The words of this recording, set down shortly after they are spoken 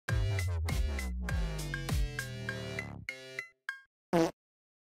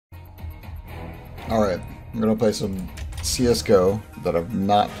Alright, I'm gonna play some CSGO that I've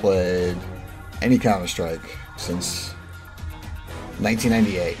not played any Counter-Strike since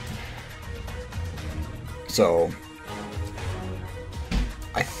 1998. So,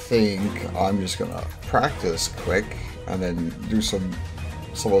 I think I'm just gonna practice quick and then do some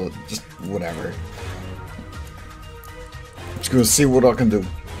of just whatever. Just gonna see what I can do.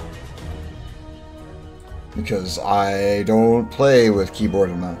 Because I don't play with keyboard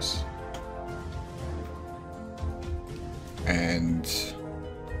and mouse. And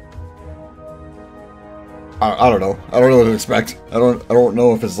I don't know. I don't know what to expect. I don't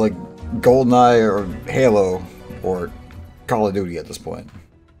know if it's like GoldenEye or Halo or Call of Duty at this point.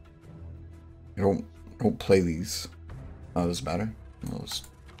 I don't play these. Oh, does it matter? Those.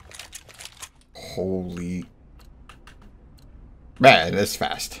 Holy man, that's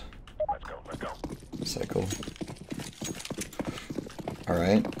fast. Let's go. Cycle.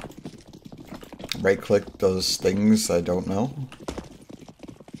 Alright. Right click does things I don't know.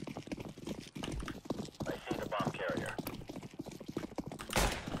 I see the bomb carrier.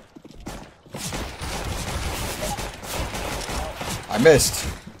 I missed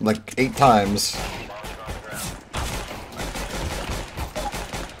like 8 times.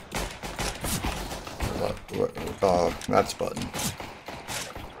 Oh, that's button.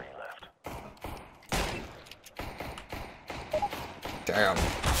 Damn.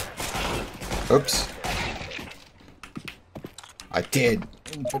 Oops. I did.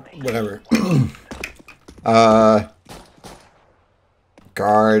 Whatever.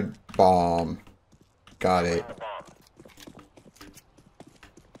 Guard bomb. Got it.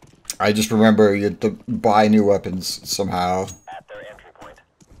 I just remember you have to buy new weapons somehow. At their entry point.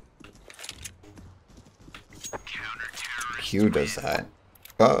 Q does that.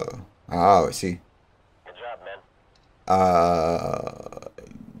 Oh. Oh, I see. Good job, men.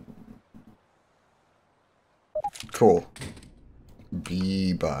 Cool.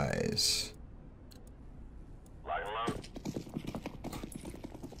 B buys. Lock and load.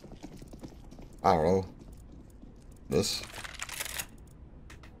 I don't know. This.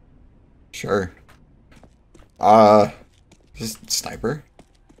 Sure. Just sniper.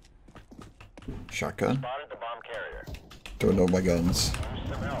 Shotgun. Spotted the bomb carrier. Don't know my guns. Use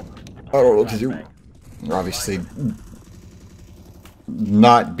some help. I don't know what to do. Obviously,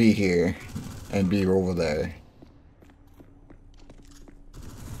 not be here and be over there.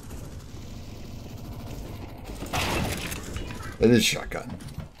 It is shotgun.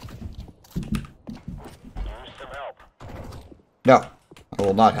 Use some help. No, I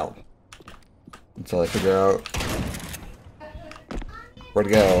will not help until I figure out where to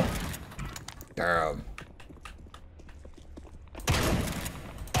go. Damn.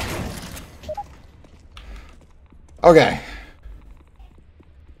 Okay.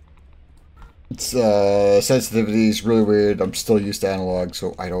 It's sensitivity is really weird. I'm still used to analog,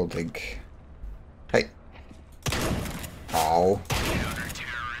 so I don't think. Hey. Oh.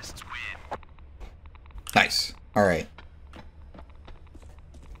 Nice. All right.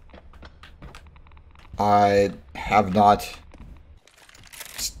 I have not.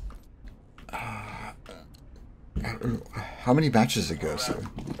 How many matches it goes through?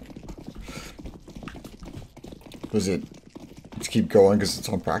 Was it just keep going because it's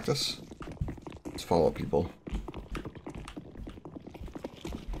on practice? Let's follow people.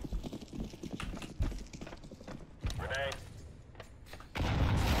 Grenade.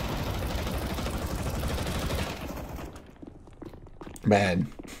 Man,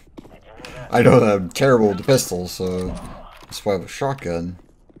 I know that I'm terrible with the pistol, so that's why I have a shotgun.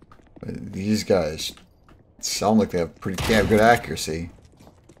 But these guys sound like they have pretty damn good accuracy.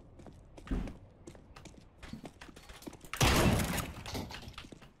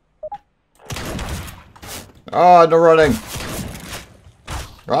 Ah, no running!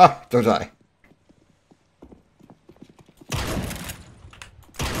 Ah, don't die.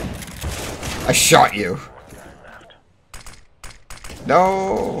 I shot you!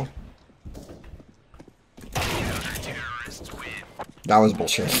 No! That was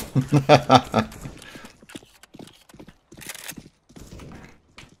bullshit.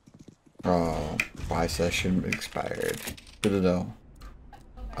 Oh, buy session expired. Good to know.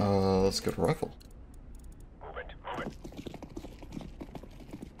 Let's get a rifle. Move it.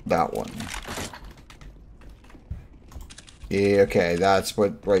 That one. Yeah, okay, that's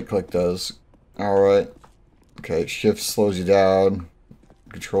what right click does. Alright. Okay, shift slows you down.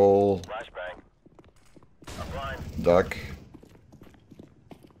 Control. Flashbang. I'm blind. Duck.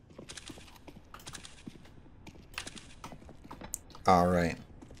 Alright.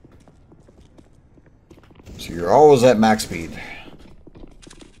 So you're always at max speed.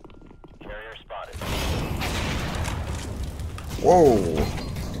 Carrier spotted. Whoa. 3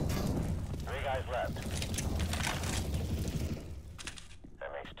 guys left.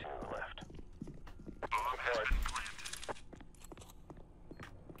 That makes 2 left. Deployed.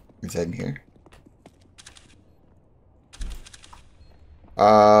 Is that in here?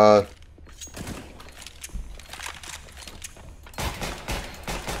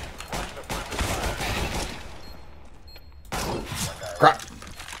 Crap.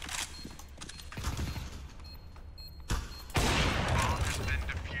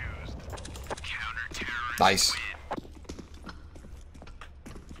 Nice.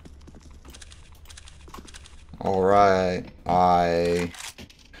 All right. I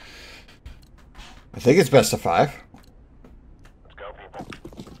think it's best of 5. Let's go, people.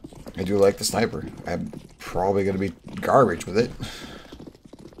 I do like the sniper. I'm probably going to be garbage with it.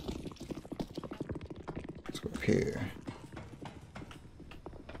 Let's go up here.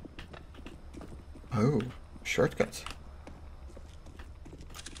 Oh, shortcuts.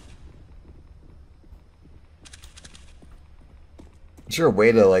 Is there a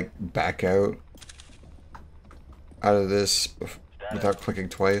way to, like, back out of this without clicking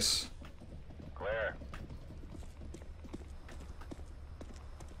twice? Clear.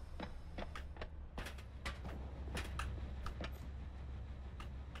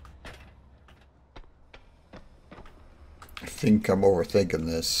 I think I'm overthinking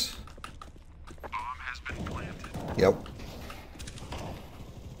this. Bomb has been planted. Yep.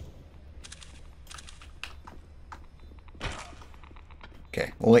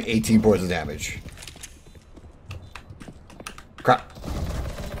 Okay, only 18 points of damage. Crap.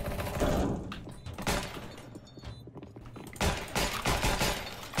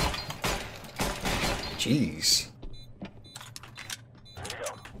 Jeez. Here we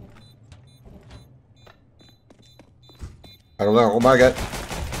go. I don't know. Oh my god. Defusing.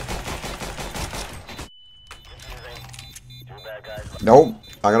 2 bad guys left. Nope.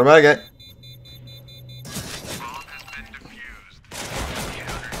 I gotta bag it. Bomb has been defused.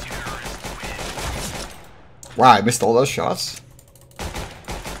 Counter-terrorists win. Wow, I missed all those shots.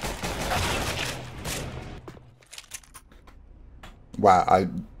 Wow,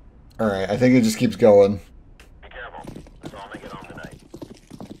 alright, I think it just keeps going. Be careful. Let's all make it home tonight.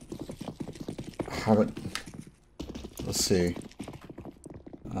 Haven't. Let's see.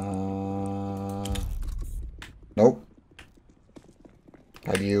 Nope.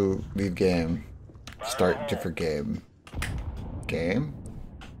 How do you leave game? Start different game. Game?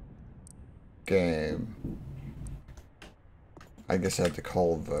 Game. I guess I have to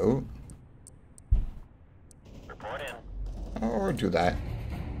call a vote. Report in. Or do that.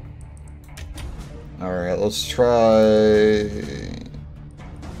 Alright, let's try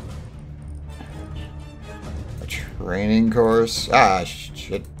a training course. Ah,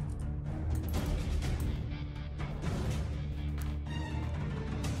 shit.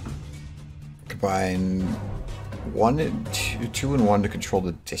 Combine 1 and 2 and 1 to control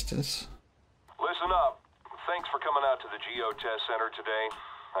the distance. Listen up. Thanks for coming out to the Geo Test Center today.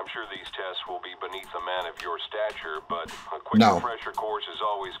 I'm sure these tests will be beneath a man of your stature, but a quick No. refresher course is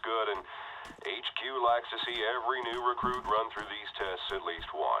always good, and HQ likes to see every new recruit run through these tests at least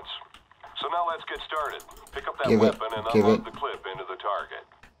once. So now let's get started. Pick up that Give it, weapon and give unload it. the clip into the target.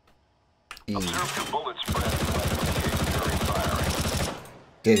 E. Observe your bullet spread during firing.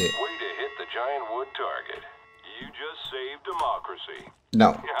 Did it. Way to hit the giant wood target. You just saved democracy.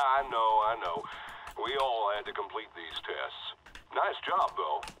 No. Yeah, I know. We all had to complete these tests. Nice job,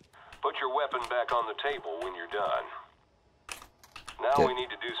 though. Put your weapon back on the table when you're done. Now Okay. we need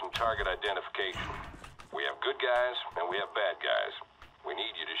to do some target identification. We have good guys and we have bad guys. We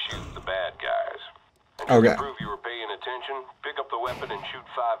need you to shoot the bad guys. And just Okay. to prove you were paying attention, pick up the weapon and shoot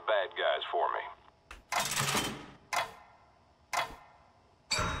 5 bad guys for me.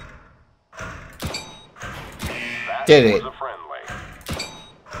 That Did it. was a friendly.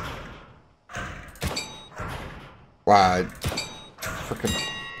 Wow.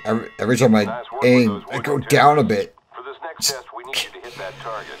 Frickin' every time I Nice work with aim, those I wood go rotations. down a bit. For this next test, we need you to hit that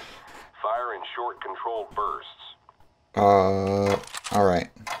target. Fire in short, controlled bursts. Alright.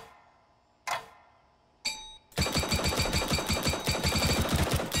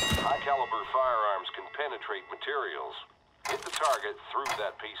 High-caliber firearms can penetrate materials. Hit the target through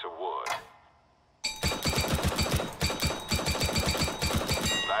that piece of wood.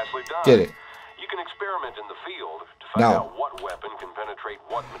 Nicely done. Did it. You can experiment in the field to find No. out what weapon can penetrate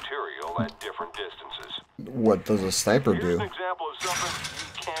what material at different distances. What does a sniper Here's do? an example of something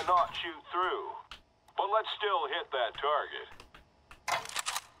you cannot shoot through. But let's still hit that target.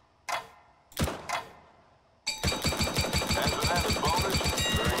 As an added bonus,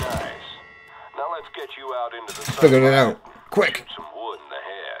 very nice. Now let's get you out into the Figured it sunlight. out. Quick! Shoot some wood in the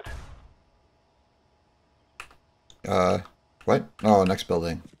head. What? Oh, next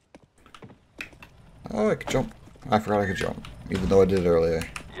building. Oh, I could jump. I forgot I could jump, even though I did earlier.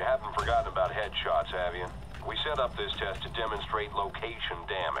 You haven't forgotten about headshots, have you? We set up this test to demonstrate location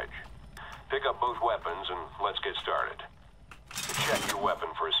damage. Pick up both weapons and let's get started. Check your weapon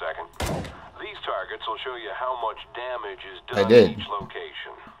for a second. These targets will show you how much damage is done in each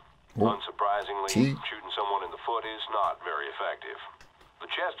location. Oh. Unsurprisingly, shooting someone in the foot is not very effective. The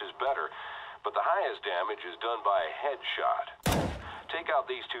chest is better, but the highest damage is done by a headshot. Take out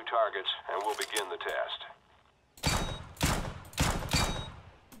these two targets and we'll begin the test.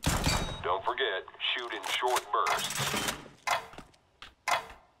 Don't forget, shoot in short bursts.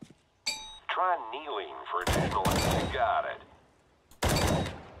 Try kneeling for additional. You got it.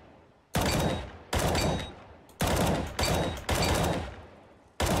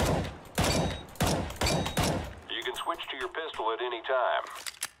 You can switch to your pistol at any time.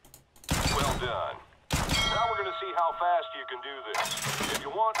 Well done. Now we're going to see how fast you can do this. If you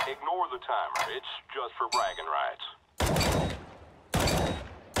want, ignore the timer. It's just for bragging rights.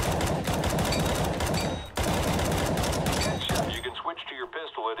 You can switch to your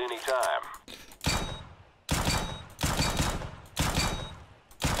pistol at any time.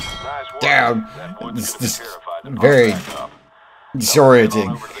 Nice work. Damn. This This terrified to very pop back up. disorienting.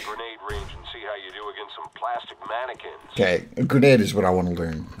 Over to the grenade range and see how you do against some plastic mannequins. Okay, a grenade is what I want to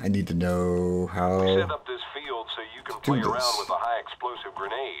learn. I need to know We how. set up this field so you can play do around this. with the high explosive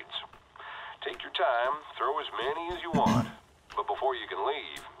grenades. Take your time, throw as many as you want. But before you can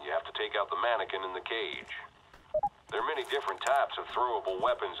leave, you have to take out the mannequin in the cage. There are many different types of throwable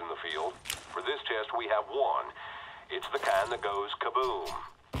weapons in the field. For this test, we have one. It's the kind that goes kaboom.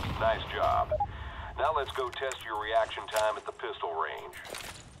 Nice job. Now let's go test your reaction time at the pistol range.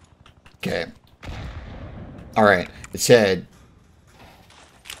 Okay. Alright, it said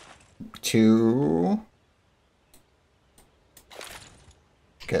 2.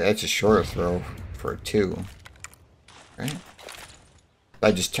 Okay, that's a shorter throw for a 2. Right?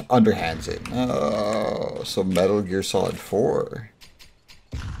 I just underhands it. Oh, so Metal Gear Solid 4.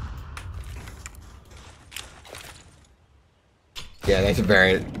 Yeah, that's a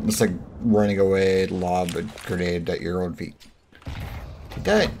variant. It's like running away, lob a grenade at your own feet.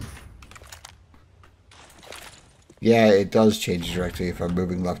 Dead. Yeah, it does change directly if I'm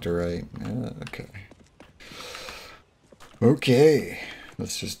moving left or right. Okay. Okay.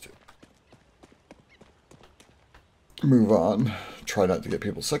 Let's just move on. Try not to get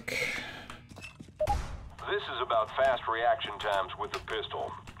people sick. This is about fast reaction times with the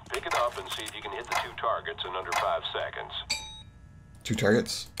pistol. Pick it up and see if you can hit the two targets in under 5 seconds. 2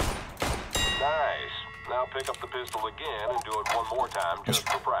 targets. Nice. Now pick up the pistol again and do it one more time just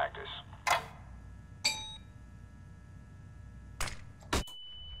for practice.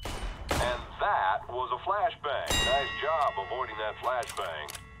 And that was a flashbang. Nice job avoiding that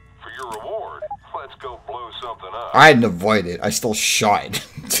flashbang. For your reward, let's go blow something up. I didn't avoid it. I still shot it.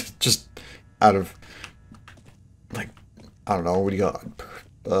 Just out of, like, I don't know. What do you got?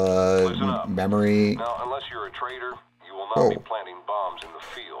 Listen up. Memory. Now, unless you're a traitor, you will not be planting bombs in the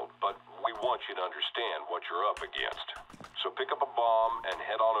field, but we want you to understand what you're up against. So pick up a bomb and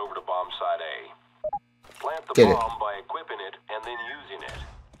head on over to bomb site A. Plant the bomb by equipping it and then using it.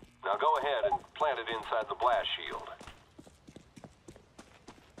 Now go ahead and plant it inside the blast shield.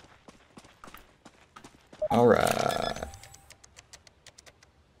 Alright.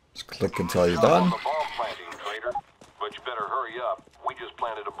 Just click until you're Good job done. on the bomb planting, traitor. But you better hurry up. We just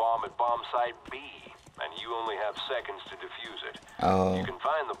planted a bomb at bomb site B, and you only have seconds to defuse it. Oh. You can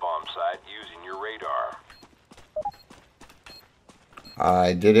find the bomb site using your radar.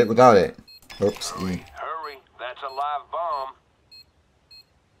 I did it without it. Oops. Hurry, that's a live bomb.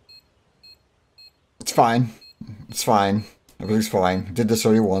 It's fine. It's fine. Everything's fine. Did this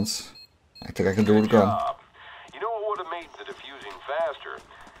already once. I think I can do it again. You know what would have made the defusing faster?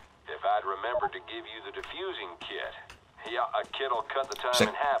 If I'd remembered to give you the defusing kit. Yeah, a kit will cut the time in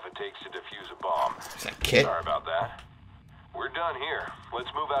half it takes to defuse a bomb. Is that kit? Sorry about that. We're done here.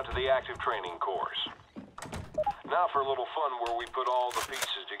 Let's move out to the active training course. Now for a little fun where we put all the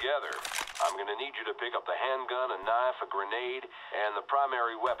pieces together. I'm going to need you to pick up the handgun, a knife, a grenade, and the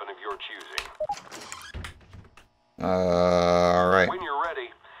primary weapon of your choosing. Alright. When you're ready,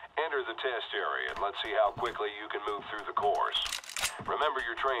 enter the test area and let's see how quickly you can move through the course. Remember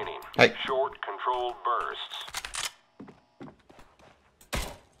your training. Hey. Short, controlled bursts.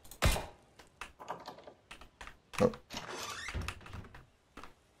 Oh.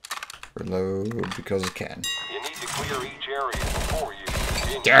 Reload because I can. You need to clear each area before you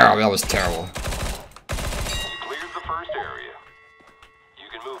continue. Damn, that was terrible. You cleared the first area.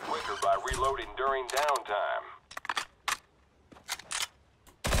 reloading during downtime.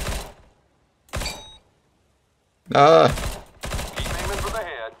 Keep aiming for the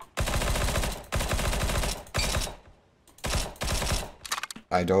head.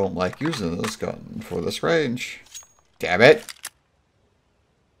 I don't like using this gun for this range. Damn it!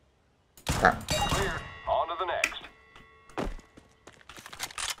 Crap. Clear. On to the next.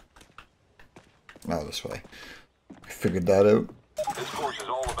 Oh, this way. I figured that out. This course is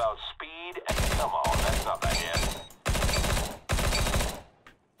all about speed and come on, that's not bad yet.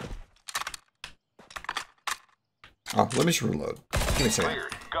 Oh, let me just reload. Give me a second.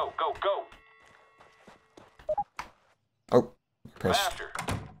 Cleared. Go, go, go. Oh, press. Faster.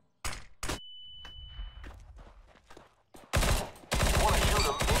 Want to shoot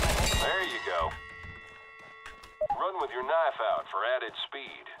him? There you go. Run with your knife out for added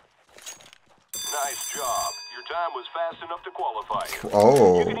speed. Nice job. Your time was fast enough to qualify you.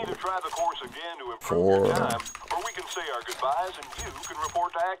 Oh. You can either try the course again to improve your 4. time, or we can say our goodbyes and you can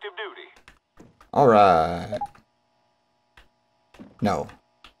report to active duty. Alright. No.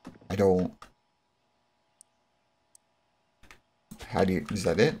 I don't. How do you... Is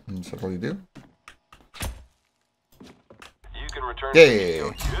that it? Is that all you do? You can return Yay. to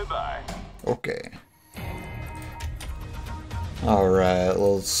the field. Goodbye. Okay. Alright,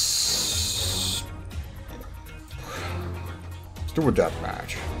 let's do a death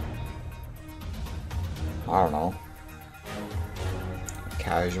match. I don't know.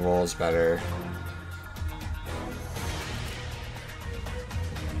 Casual is better.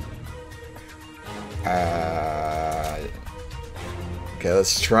 Okay,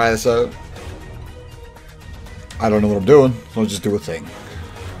 let's try this out. I don't know what I'm doing, so I'll just do a thing.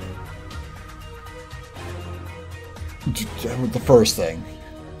 With the first thing.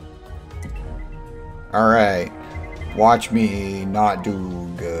 Alright. Watch me not do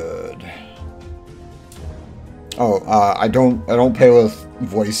good. Oh, I don't play with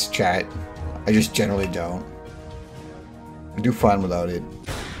voice chat. I just generally don't. I do fine without it.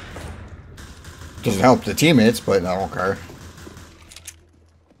 Doesn't help the teammates, but I don't care.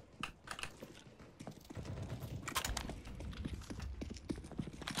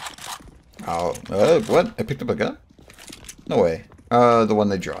 Oh, what? I picked up a gun? No way. The one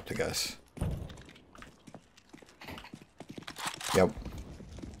they dropped, I guess. Yep.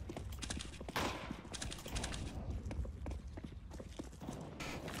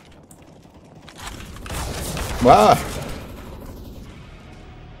 Ah!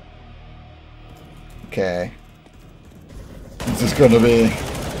 Okay. This is gonna be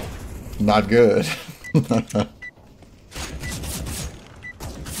not good.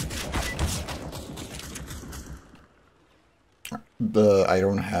 I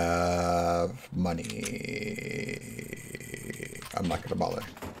don't have money. I'm not gonna bother.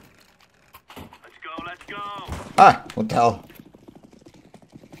 Let's go, let's go. Ah! What the hell?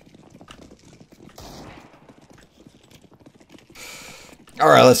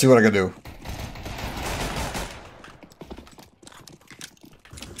 Alright, let's see what I can do.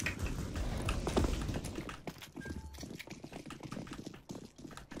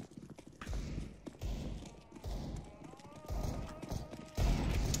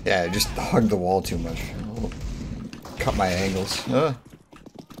 Yeah, just hug the wall too much. I'll cut my angles. I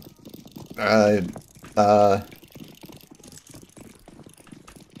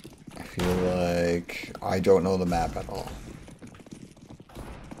feel like I don't know the map at all.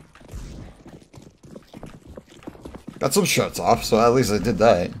 Got some shots off, so at least I did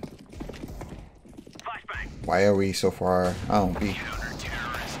that. Flashbang. Why are we so far? Oh, B.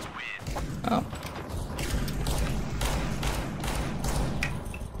 Oh.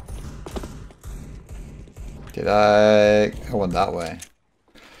 Did I went that way?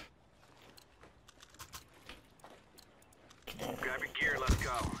 Grab your gear, let's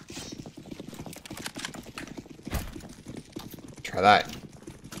go. Try that.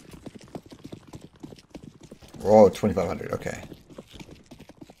 Whoa, 2,500. Okay.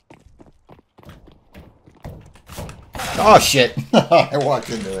 Oh shit! I walked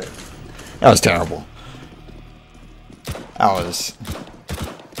into it. That was terrible. That was.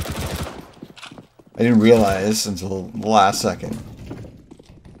 I didn't realize until the last second.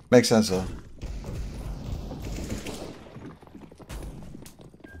 Makes sense though.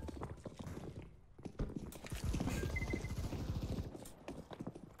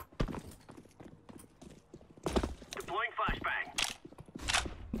 Deploying flashbang.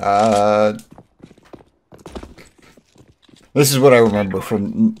 This is what I remember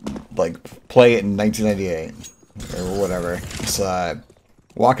from like play it in 1998 or whatever. It's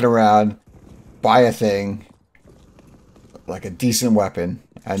walking around, buy a thing, like a decent weapon,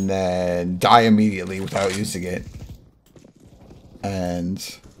 and then die immediately without using it.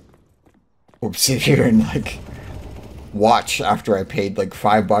 And we'll sit here and like watch after I paid like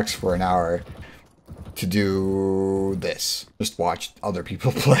 $5 for an hour to do this. Just watch other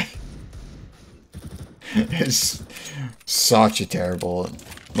people play. It's such a terrible,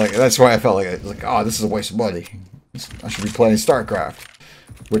 like, that's why I felt like, oh, this is a waste of money. I should be playing StarCraft,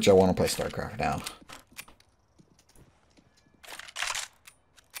 which I want to play StarCraft now.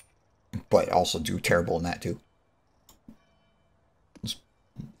 But also do terrible in that too.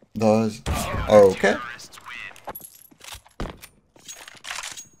 Does okay.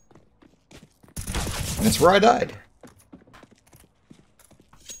 And that's where I died.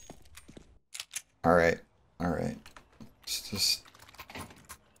 Alright. Alright. It's just...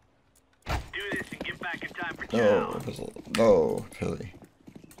 Do this and get back in time for No, no, Philly.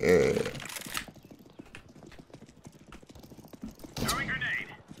 throwing grenade.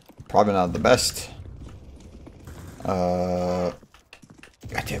 Probably not the best. God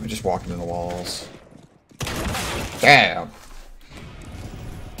damn it, just walking in the walls. Damn!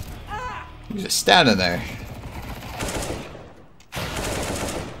 He was just standing there.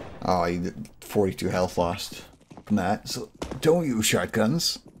 Oh, he did 42 health lost from that. So don't use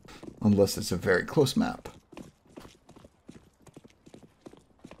shotguns unless it's a very close map.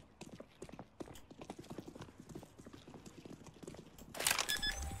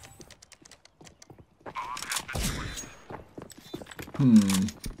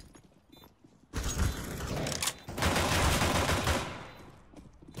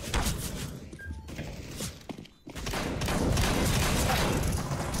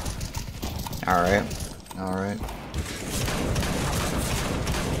 Alright. Alright.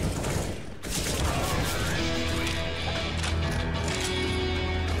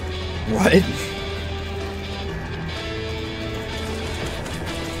 What?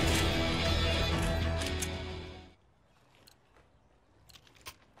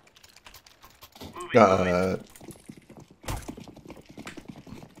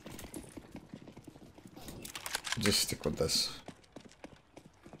 Just stick with this.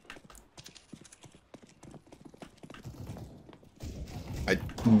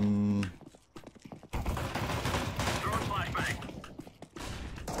 Throwing flashbang.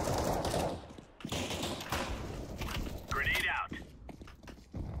 Grenade out.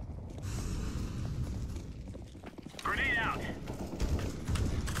 Grenade out.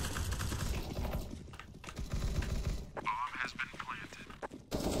 Bomb has been planted.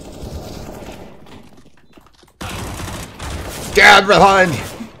 Dad behind!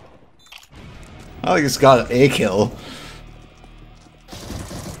 I think it's got a kill.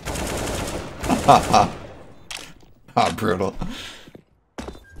 Ah, brutal.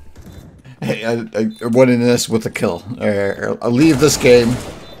 Hey, I went in this with a kill. I'll leave this game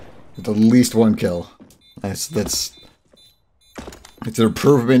with at least one kill. It's an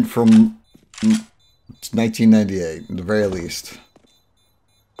improvement from 1998, at the very least.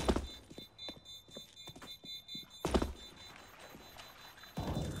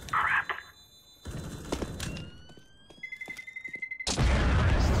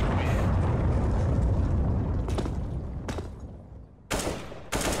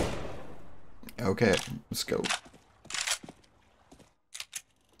 Okay, let's go.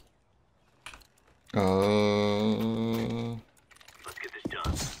 Let's get this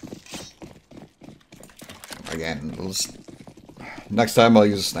done. Again, next time I'll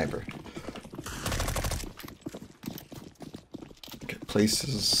use a sniper. Okay,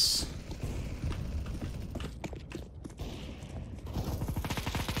 places.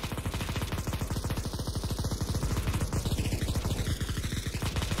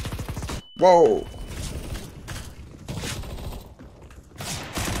 Whoa!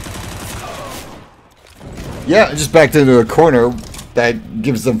 Yeah, I just backed into a corner that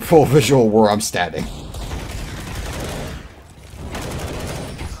gives them full visual where I'm standing.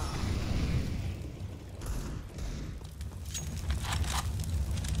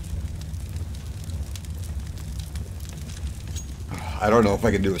 I don't know if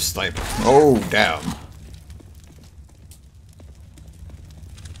I can do a sniper. Oh, damn.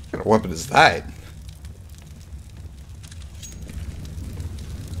 What kind of weapon is that?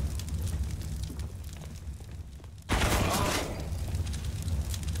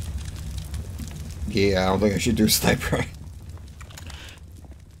 Yeah, I don't think I should do a sniper.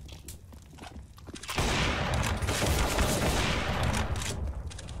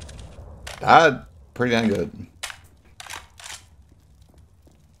 That pretty damn good.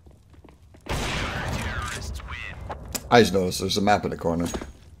 I just noticed there's a map in the corner.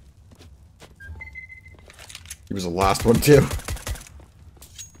 He was the last one too.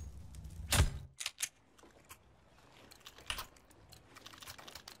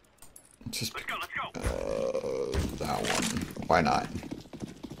 just Let's pick go, let's go. that one. Why not?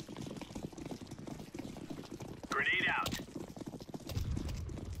 Grenade out.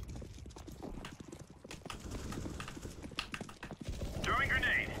 Throwing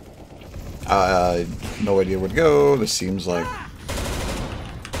grenade. No idea where to go. This seems like...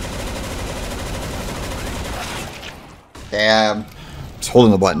 Damn. Just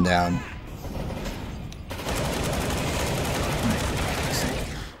holding the button down.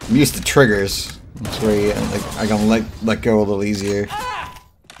 I'm used to triggers. That's where you, like, I can let go a little easier.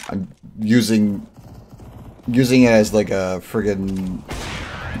 I'm using it as like a friggin'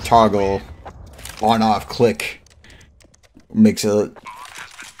 toggle on-off click. Makes it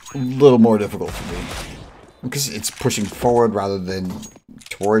a little more difficult for me. Because it's pushing forward rather than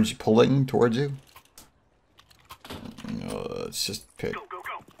towards you, pulling towards you. Let's just pick. Go, go,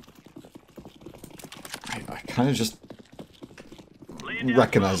 go. I kind of just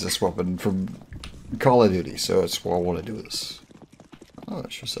recognize this weapon from Call of Duty, so that's why I want to do this. Oh, I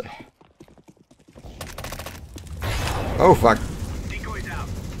should say. Oh, fuck. Decoys out.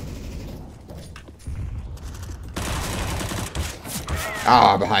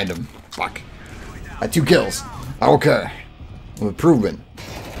 Ah, behind him. Fuck. I had 2 kills. Okay. Improvement.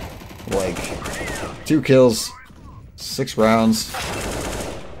 Like, 2 kills, 6 rounds.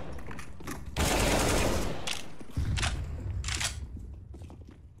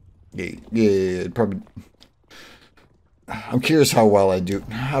 Yeah, probably. I'm curious how well I do.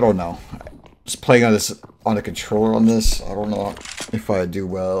 I don't know. Just playing on this on a controller on this, I don't know if I do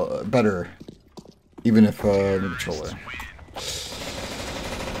well, better, even if the controller.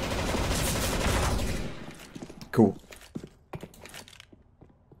 Cool.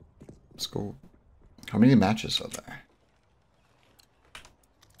 Let's go. How many matches are there?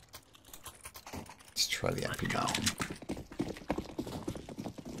 Let's try the MP9.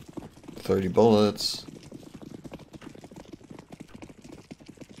 30 bullets.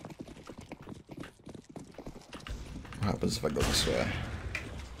 What happens if I go this way?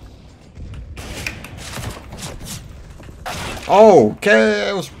 Oh, okay,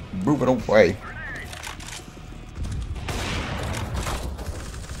 I was moving away.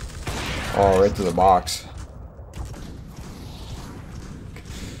 Oh, right to the box.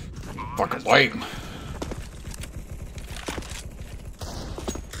 Fucking lame.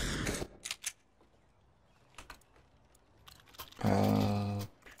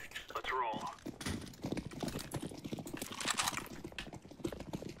 Let's roll.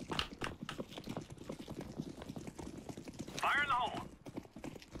 Fire in the hole.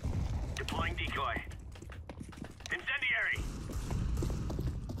 Deploying decoy. Incendiary.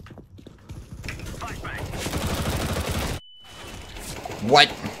 Flashbang. What?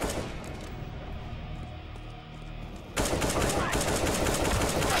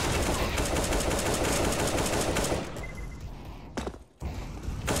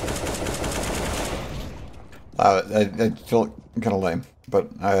 I feel kind of lame, but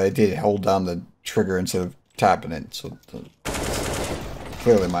I did hold down the trigger instead of tapping it, so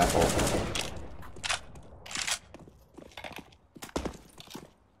clearly my fault.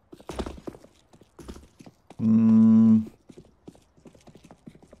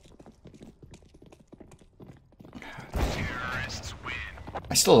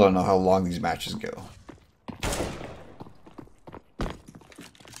 I still don't know how long these matches go.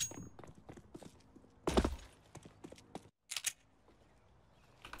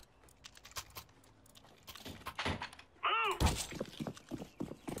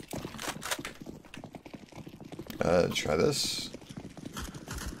 Try this.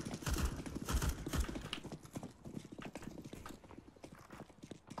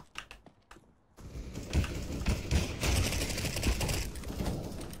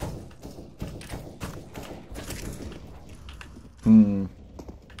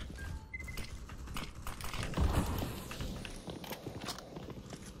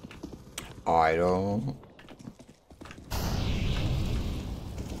 I don't.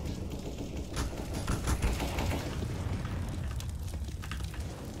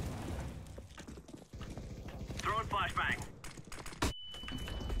 Throwing flashbang.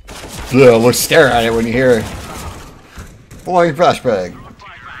 Yeah, look, stare at it when you hear it. Flying flashbang.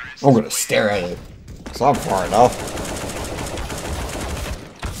 I'm gonna stare at it, because I'm far enough.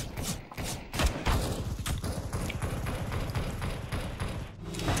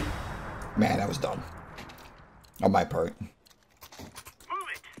 Man, that was dumb. On my part. Move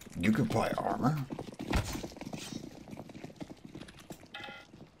it. You can buy armor.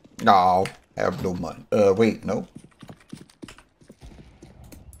 No, I have no money. Wait, no.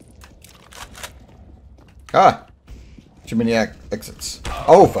 Ah! Too many exits.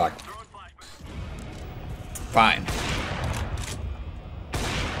 Oh, fuck. Throwing flashbang. Fine.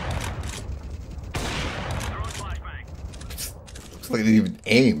 Throwing flashbang. Looks like it didn't even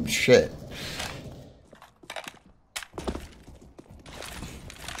aim. Shit.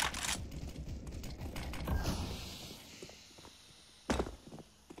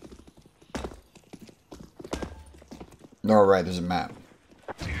 All right, there's a map.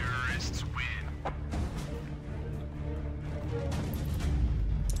 Terrorists win.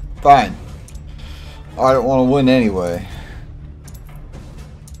 Fine. I don't want to win anyway.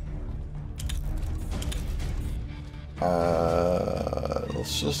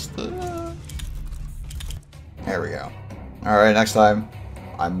 Let's just... there we go. Alright, next time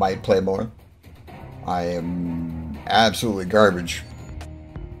I might play more. I am absolutely garbage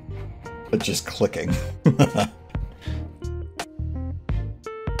at just clicking.